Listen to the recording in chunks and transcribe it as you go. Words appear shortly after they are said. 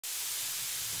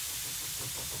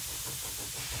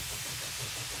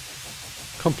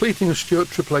Completing a Stuart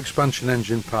triple expansion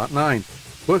engine part 9,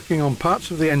 working on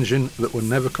parts of the engine that were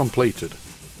never completed.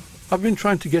 I've been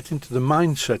trying to get into the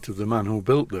mindset of the man who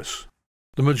built this.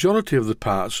 The majority of the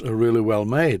parts are really well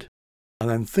made, and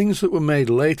then things that were made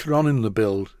later on in the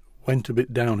build went a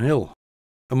bit downhill,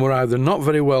 and were either not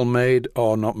very well made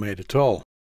or not made at all.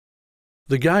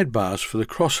 The guide bars for the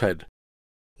crosshead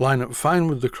line up fine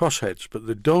with the crossheads, but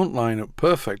they don't line up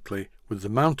perfectly with the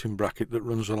mounting bracket that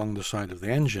runs along the side of the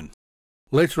engine.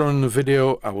 Later on in the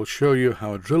video I will show you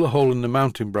how I drill a hole in the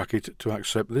mounting bracket to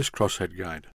accept this crosshead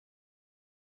guide.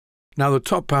 Now the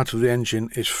top part of the engine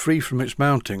is free from its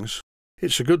mountings.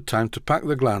 It's a good time to pack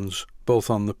the glands both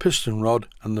on the piston rod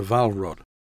and the valve rod,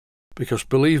 because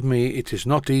believe me, it is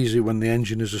not easy when the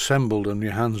engine is assembled and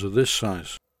your hands are this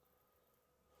size.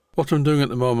 What I'm doing at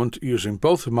the moment, using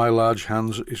both of my large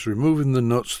hands, is removing the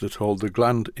nuts that hold the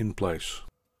gland in place.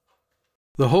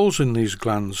 The holes in these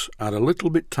glands are a little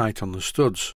bit tight on the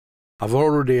studs. I've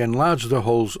already enlarged the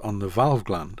holes on the valve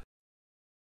gland.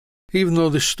 Even though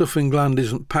this stuffing gland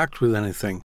isn't packed with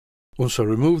anything, once I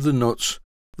remove the nuts,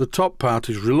 the top part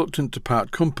is reluctant to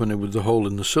part company with the hole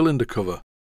in the cylinder cover,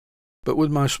 but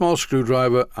with my small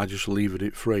screwdriver I just leave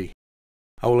it free.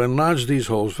 I will enlarge these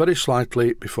holes very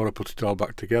slightly before I put it all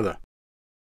back together.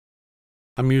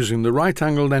 I'm using the right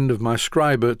angled end of my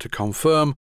scriber to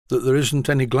confirm that there isn't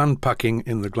any gland packing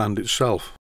in the gland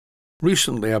itself.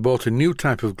 Recently I bought a new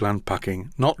type of gland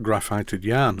packing, not graphited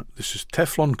yarn. This is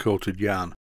Teflon coated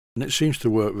yarn, and it seems to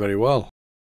work very well.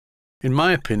 In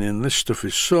my opinion, this stuff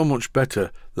is so much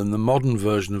better than the modern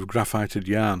version of graphited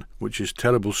yarn, which is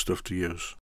terrible stuff to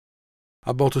use.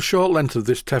 I bought a short length of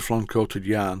this Teflon coated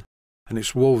yarn, and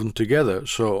it's woven together,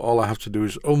 so all I have to do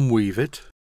is unweave it,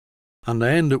 and I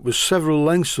end up with several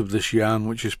lengths of this yarn,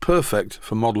 which is perfect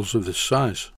for models of this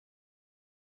size.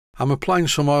 I'm applying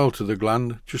some oil to the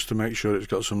gland just to make sure it's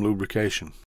got some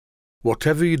lubrication.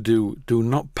 Whatever you do, do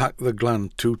not pack the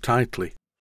gland too tightly.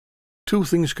 Two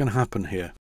things can happen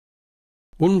here.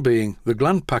 One being, the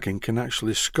gland packing can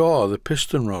actually score the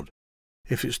piston rod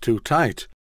if it's too tight,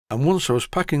 and once I was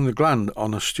packing the gland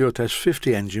on a Stuart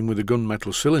S50 engine with a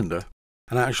gunmetal cylinder,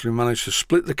 and I actually managed to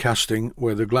split the casting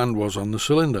where the gland was on the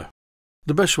cylinder.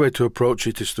 The best way to approach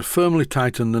it is to firmly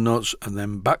tighten the nuts and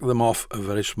then back them off a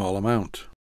very small amount.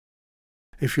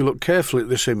 If you look carefully at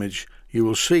this image, you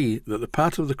will see that the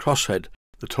part of the crosshead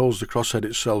that holds the crosshead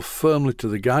itself firmly to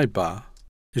the guide bar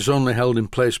is only held in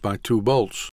place by 2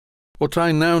 bolts. What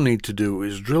I now need to do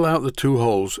is drill out the 2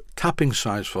 holes, tapping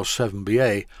size for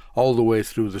 7BA, all the way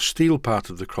through the steel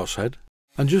part of the crosshead,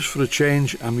 and just for a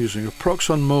change I'm using a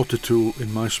Proxxon motor tool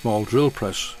in my small drill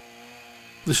press.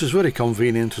 This is very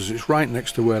convenient as it's right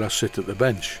next to where I sit at the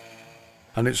bench,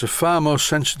 and it's a far more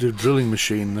sensitive drilling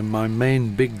machine than my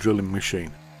main big drilling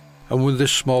machine, and with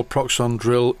this small Proxxon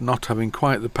drill not having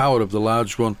quite the power of the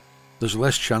large one, there's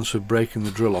less chance of breaking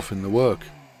the drill off in the work.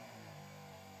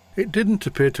 It didn't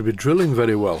appear to be drilling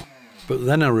very well, but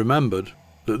then I remembered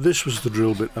that this was the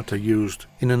drill bit that I used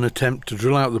in an attempt to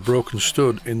drill out the broken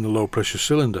stud in the low pressure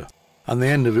cylinder, and the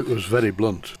end of it was very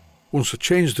blunt. Once I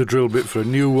changed the drill bit for a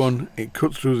new one, it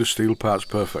cut through the steel parts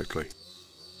perfectly.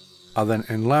 I then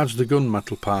enlarged the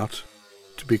gunmetal part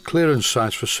to be clearance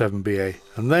size for 7BA,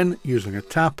 and then, using a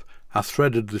tap, I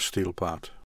threaded the steel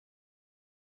part.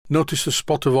 Notice the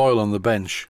spot of oil on the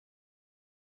bench.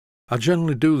 I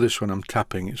generally do this when I'm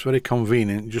tapping. It's very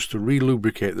convenient just to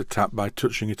re-lubricate the tap by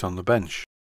touching it on the bench.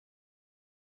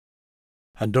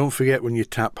 And don't forget, when you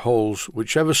tap holes,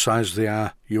 whichever size they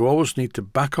are, you always need to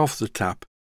back off the tap.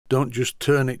 Don't just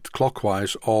turn it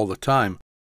clockwise all the time,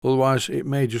 otherwise it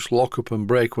may just lock up and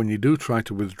break when you do try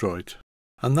to withdraw it,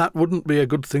 and that wouldn't be a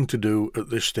good thing to do at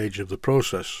this stage of the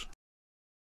process.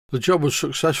 The job was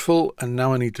successful, and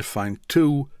now I need to find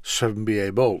 2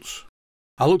 7BA bolts.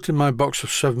 I looked in my box of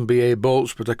 7BA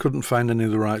bolts, but I couldn't find any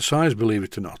of the right size, believe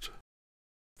it or not.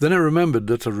 Then I remembered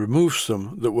that I removed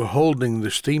some that were holding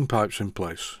the steam pipes in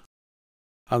place,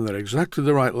 and they're exactly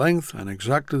the right length and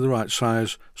exactly the right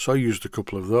size, so I used a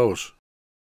couple of those.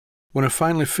 When I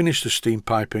finally finish the steam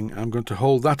piping, I'm going to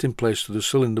hold that in place to the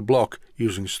cylinder block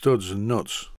using studs and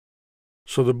nuts.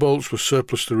 So the bolts were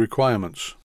surplus to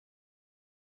requirements.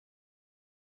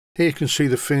 Here you can see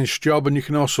the finished job, and you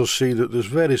can also see that there's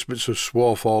various bits of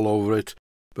swarf all over it,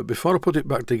 but before I put it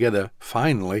back together,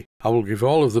 finally, I will give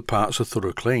all of the parts a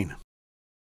thorough clean.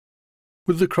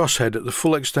 With the crosshead at the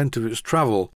full extent of its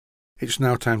travel, it's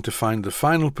now time to find the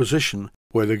final position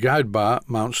where the guide bar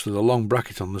mounts to the long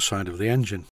bracket on the side of the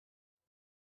engine.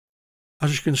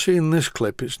 As you can see in this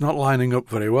clip, it's not lining up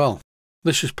very well.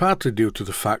 This is partly due to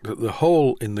the fact that the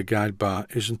hole in the guide bar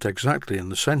isn't exactly in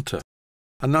the centre.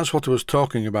 And that's what I was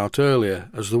talking about earlier.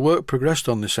 As the work progressed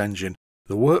on this engine,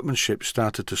 the workmanship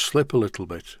started to slip a little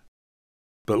bit.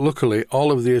 But luckily,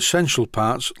 all of the essential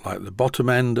parts, like the bottom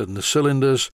end and the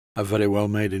cylinders, are very well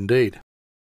made indeed.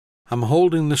 I'm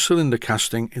holding the cylinder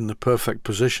casting in the perfect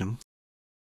position.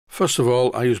 First of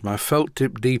all, I use my felt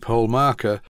tip deep hole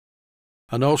marker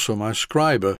and also my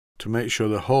scriber to make sure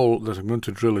the hole that I'm going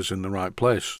to drill is in the right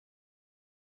place.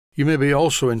 You may be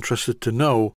also interested to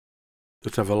know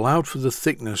that I've allowed for the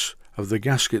thickness of the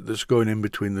gasket that's going in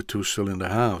between the two cylinder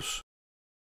halves.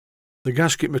 The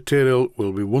gasket material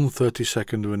will be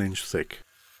 1/32 of an inch thick.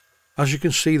 As you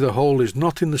can see, the hole is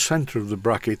not in the centre of the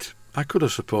bracket. I could, I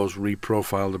suppose,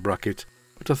 reprofile the bracket,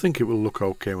 but I think it will look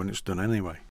okay when it's done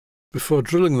anyway. Before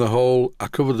drilling the hole, I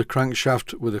covered the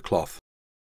crankshaft with a cloth.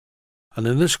 And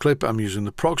in this clip I'm using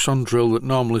the Proxon drill that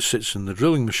normally sits in the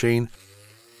drilling machine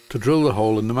to drill the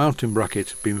hole in the mounting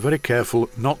bracket, being very careful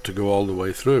not to go all the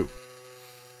way through.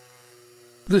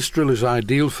 This drill is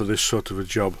ideal for this sort of a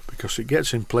job because it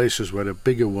gets in places where a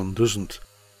bigger one doesn't.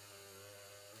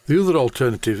 The other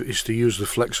alternative is to use the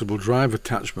flexible drive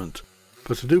attachment,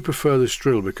 but I do prefer this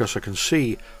drill because I can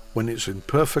see when it's in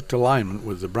perfect alignment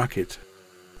with the bracket.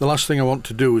 The last thing I want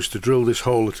to do is to drill this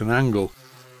hole at an angle,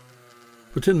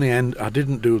 but in the end I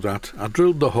didn't do that. I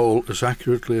drilled the hole as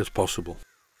accurately as possible.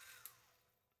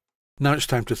 Now it's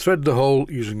time to thread the hole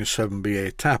using a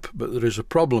 7BA tap, but there is a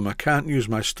problem. I can't use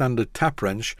my standard tap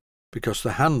wrench because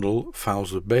the handle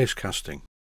fouls the base casting.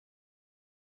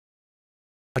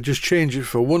 I just change it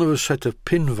for one of a set of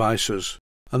pin vices,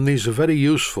 and these are very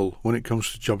useful when it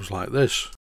comes to jobs like this.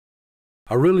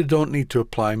 I really don't need to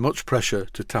apply much pressure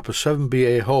to tap a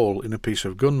 7BA hole in a piece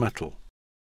of gunmetal.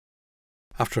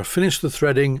 After I finish the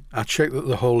threading, I check that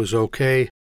the hole is okay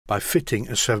by fitting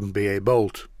a 7BA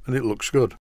bolt, and it looks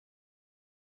good.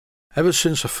 Ever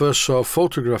since I first saw a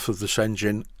photograph of this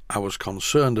engine, I was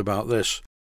concerned about this.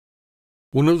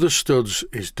 One of the studs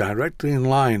is directly in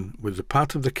line with the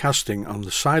part of the casting on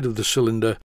the side of the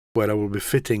cylinder where I will be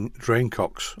fitting drain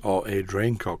cocks, or a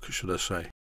drain cock should I say.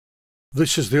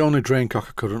 This is the only drain cock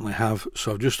I currently have,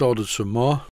 so I've just ordered some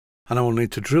more, and I will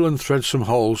need to drill and thread some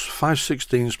holes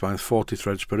 5/16 by 40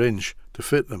 threads per inch to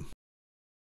fit them.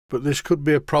 But this could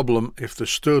be a problem if the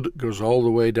stud goes all the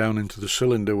way down into the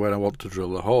cylinder where I want to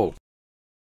drill the hole.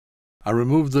 I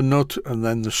removed the nut and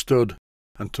then the stud,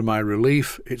 and to my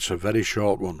relief it's a very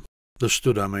short one. The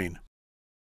stud I mean.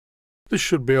 This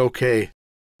should be okay.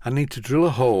 I need to drill a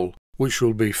hole which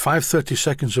will be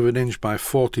 5/32 of an inch by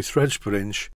 40 threads per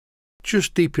inch,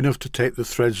 just deep enough to take the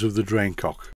threads of the drain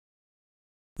cock.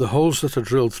 The holes that are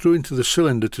drilled through into the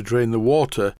cylinder to drain the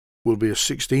water will be a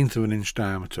 1/16 of an inch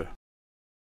diameter.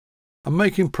 I'm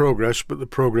making progress, but the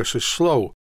progress is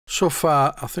slow. So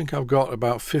far I think I've got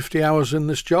about 50 hours in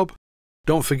this job.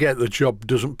 Don't forget the job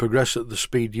doesn't progress at the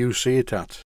speed you see it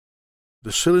at.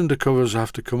 The cylinder covers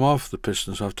have to come off, the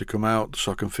pistons have to come out,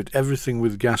 so I can fit everything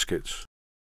with gaskets.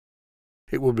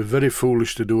 It would be very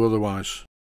foolish to do otherwise.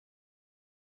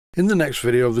 In the next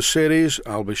video of the series,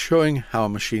 I'll be showing how I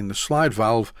machine the slide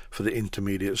valve for the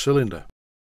intermediate cylinder.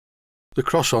 The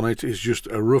cross on it is just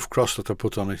a rough cross that I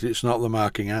put on it, it's not the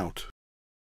marking out.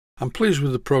 I'm pleased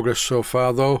with the progress so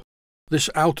far though. This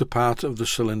outer part of the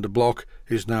cylinder block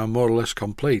is now more or less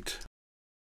complete,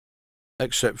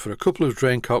 except for a couple of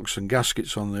drain cocks and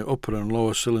gaskets on the upper and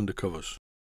lower cylinder covers.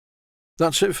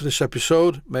 That's it for this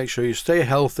episode. Make sure you stay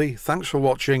healthy, thanks for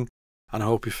watching, and I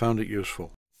hope you found it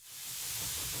useful.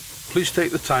 Please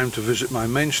take the time to visit my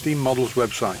Mainsteam Models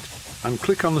website and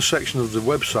click on the section of the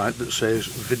website that says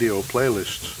Video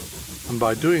Playlists, and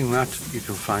by doing that you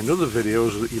can find other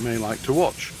videos that you may like to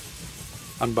watch.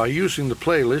 And by using the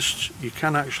playlists, you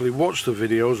can actually watch the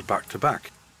videos back to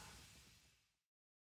back.